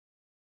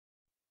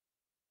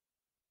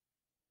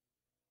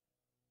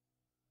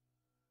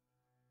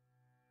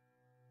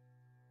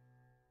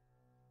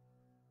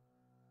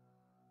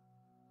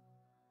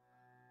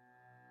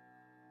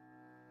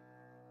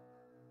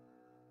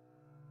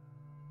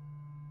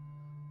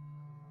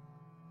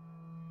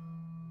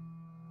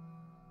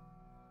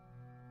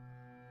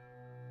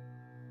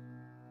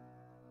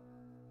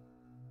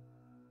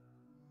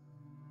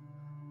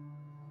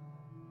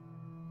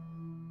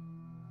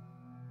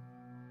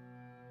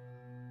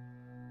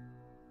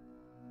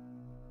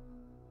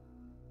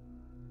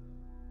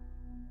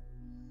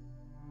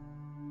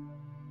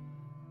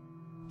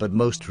but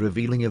most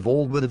revealing of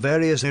all were the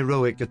various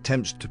heroic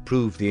attempts to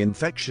prove the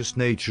infectious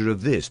nature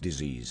of this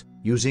disease,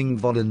 using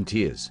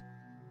volunteers.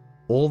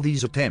 All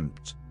these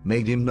attempts,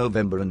 made in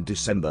November and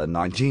December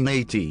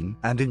 1918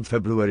 and in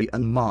February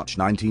and March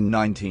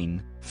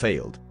 1919,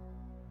 failed.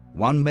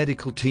 One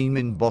medical team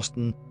in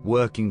Boston,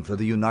 working for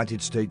the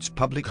United States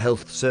Public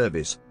Health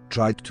Service,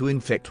 tried to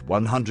infect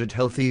 100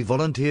 healthy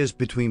volunteers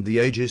between the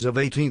ages of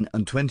 18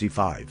 and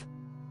 25.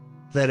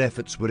 Their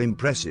efforts were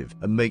impressive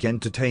and make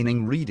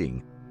entertaining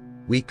reading.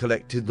 We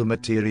collected the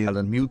material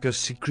and mucus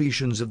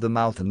secretions of the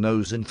mouth and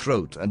nose and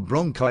throat and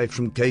bronchi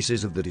from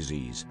cases of the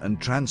disease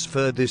and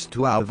transferred this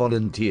to our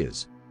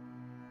volunteers.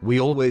 We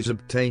always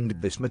obtained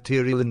this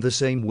material in the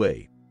same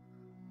way.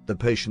 The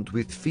patient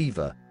with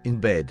fever, in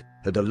bed,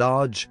 had a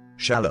large,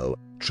 shallow,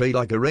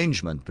 tray-like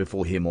arrangement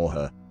before him or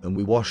her, and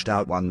we washed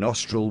out one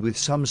nostril with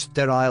some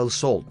sterile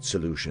salt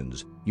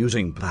solutions,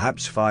 using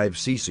perhaps 5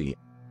 cc,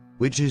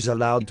 which is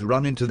allowed to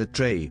run into the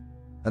tray,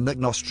 and that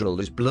nostril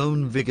is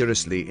blown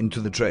vigorously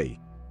into the tray.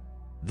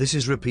 This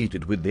is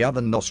repeated with the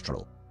other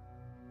nostril.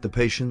 The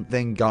patient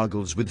then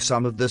gargles with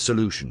some of the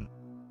solution.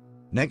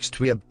 Next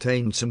we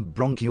obtained some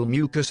bronchial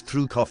mucus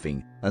through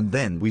coughing, and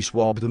then we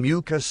swabbed the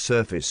mucus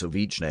surface of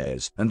each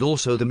nose and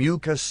also the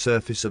mucus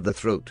surface of the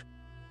throat.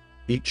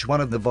 Each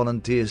one of the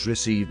volunteers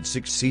received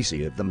 6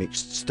 cc of the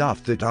mixed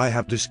stuff that I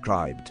have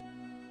described.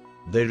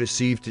 They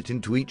received it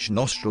into each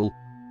nostril,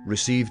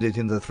 received it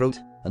in the throat,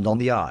 and on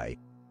the eye.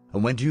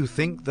 And when you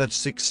think that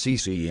 6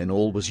 cc in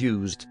all was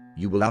used,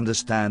 you will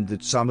understand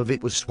that some of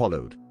it was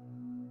swallowed.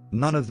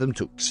 None of them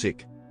took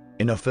sick.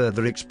 In a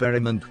further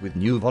experiment with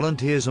new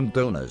volunteers and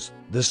donors,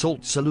 the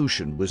salt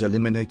solution was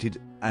eliminated,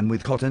 and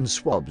with cotton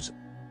swabs,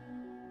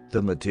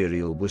 the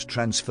material was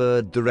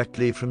transferred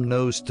directly from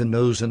nose to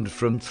nose and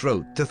from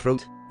throat to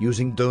throat,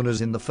 using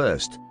donors in the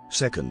first,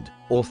 second,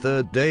 or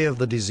third day of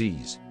the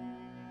disease.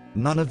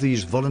 None of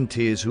these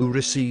volunteers who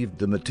received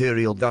the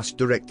material thus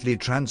directly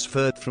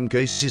transferred from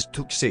cases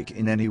took sick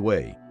in any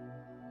way.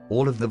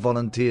 All of the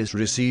volunteers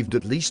received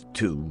at least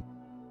 2,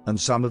 and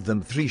some of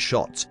them 3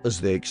 shots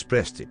as they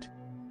expressed it.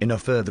 In a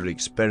further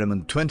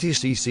experiment, 20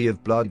 cc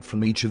of blood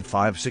from each of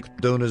 5 sick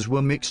donors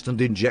were mixed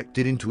and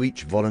injected into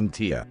each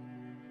volunteer.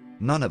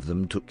 None of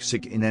them took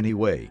sick in any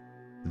way.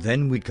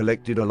 Then we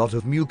collected a lot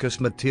of mucus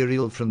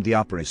material from the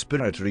upper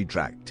respiratory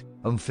tract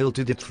and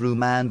filtered it through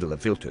mandala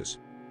filters.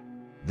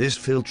 This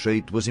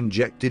filtrate was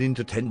injected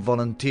into 10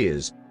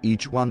 volunteers,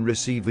 each one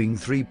receiving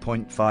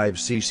 3.5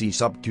 cc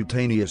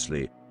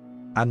subcutaneously,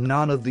 and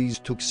none of these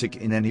took sick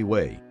in any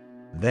way.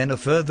 Then a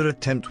further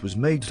attempt was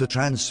made to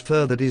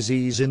transfer the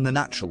disease in the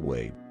natural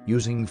way,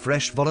 using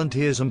fresh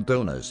volunteers and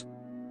donors.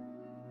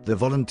 The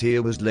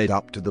volunteer was led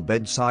up to the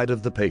bedside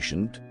of the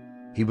patient.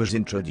 He was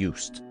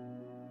introduced.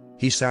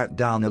 He sat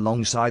down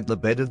alongside the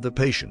bed of the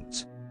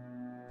patient.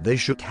 They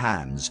shook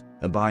hands,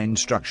 and by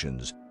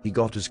instructions, he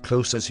got as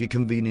close as he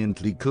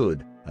conveniently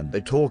could, and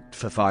they talked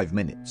for 5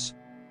 minutes.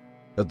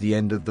 At the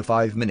end of the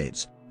 5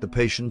 minutes, the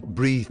patient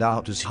breathed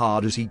out as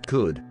hard as he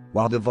could,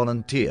 while the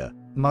volunteer,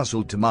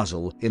 muzzle to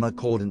muzzle in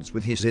accordance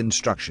with his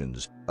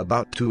instructions,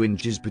 about 2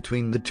 inches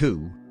between the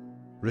two,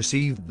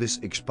 received this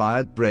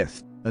expired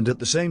breath, and at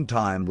the same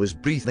time was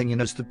breathing in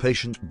as the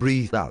patient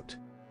breathed out.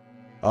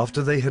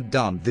 After they had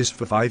done this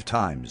for 5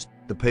 times,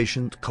 the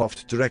patient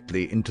coughed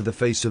directly into the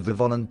face of the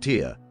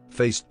volunteer,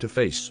 face to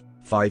face,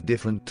 5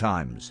 different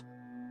times.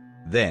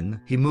 Then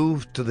he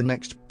moved to the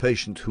next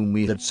patient whom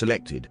we had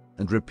selected,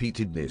 and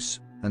repeated this,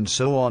 and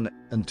so on,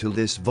 until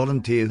this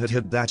volunteer had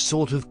had that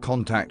sort of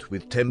contact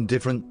with 10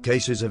 different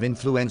cases of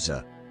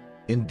influenza,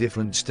 in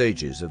different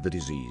stages of the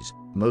disease,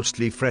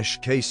 mostly fresh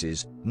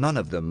cases, none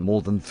of them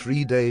more than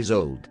 3 days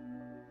old.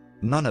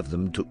 None of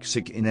them took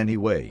sick in any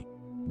way.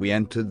 We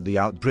entered the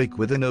outbreak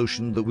with a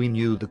notion that we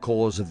knew the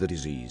cause of the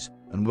disease,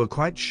 and were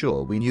quite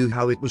sure we knew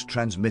how it was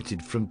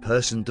transmitted from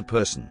person to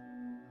person.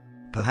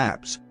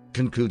 Perhaps,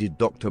 concluded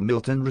Dr.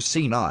 Milton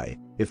Racine,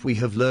 if we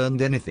have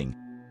learned anything,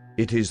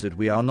 it is that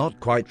we are not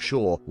quite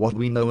sure what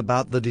we know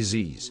about the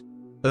disease.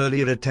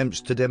 Earlier attempts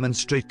to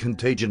demonstrate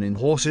contagion in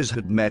horses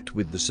had met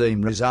with the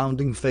same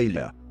resounding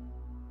failure.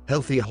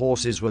 Healthy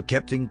horses were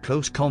kept in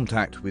close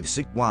contact with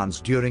sick ones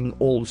during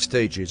all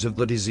stages of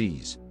the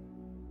disease.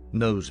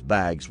 Nose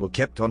bags were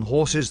kept on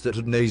horses that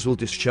had nasal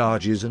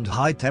discharges and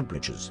high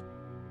temperatures.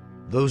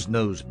 Those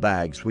nose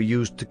bags were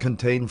used to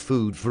contain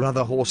food for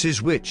other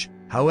horses which,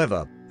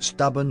 however,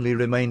 stubbornly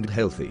remained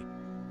healthy.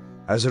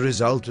 As a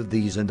result of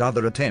these and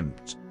other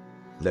attempts,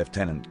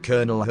 Lieutenant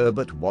Colonel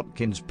Herbert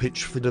Watkins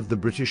Pitchford of the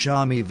British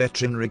Army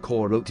Veterinary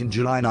Corps wrote in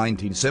July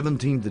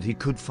 1917 that he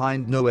could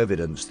find no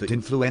evidence that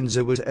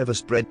influenza was ever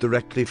spread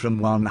directly from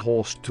one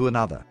horse to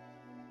another.